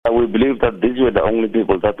believe that these were the only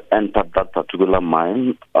people that entered that particular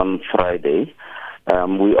mine on Friday.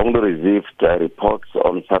 We only received reports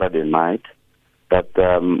on Saturday night that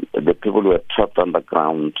the people were trapped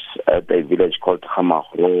underground at a village called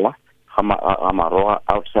Hamaroa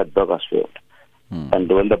outside Douglasfield.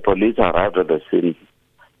 And when the police arrived at the scene,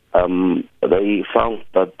 they found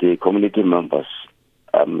that the community members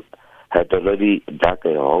had already dug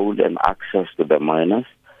a hole and access to the miners,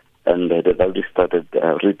 and they had already started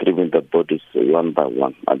retrieving the bodies one by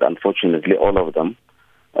one. And unfortunately, all of them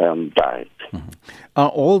died. Are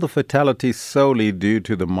all the fatalities solely due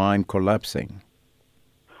to the mine collapsing?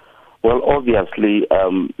 Well, obviously,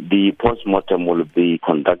 the post-mortem will be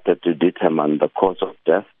conducted to determine the cause of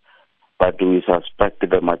death, but we suspect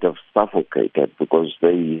they might have suffocated because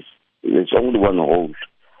there's only one hole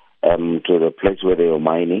to the place where they were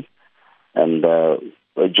mining, and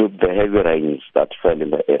due to the heavy rains that fell in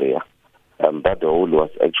the area, that hole was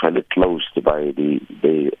actually closed by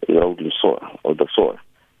the eroding soil or the soil,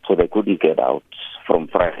 so they couldn't get out from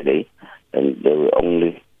Friday, and they were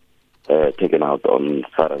only taken out on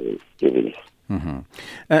Saturday evening.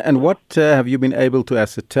 And what have you been able to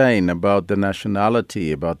ascertain about the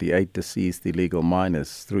nationality, about the 8 deceased illegal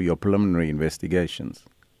miners through your preliminary investigations?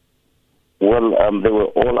 Well, they were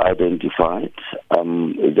all identified.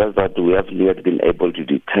 It's just that we haven't yet been able to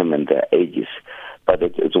determine their ages. But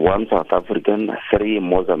it's 1 South African, 3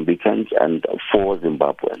 Mozambicans, and 4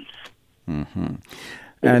 Zimbabweans.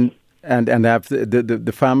 And have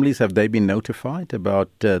the families, have they been notified about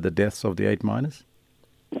the deaths of the 8 miners?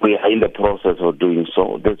 We are in the process of doing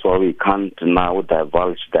so. That's why we can't now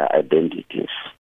divulge their identities.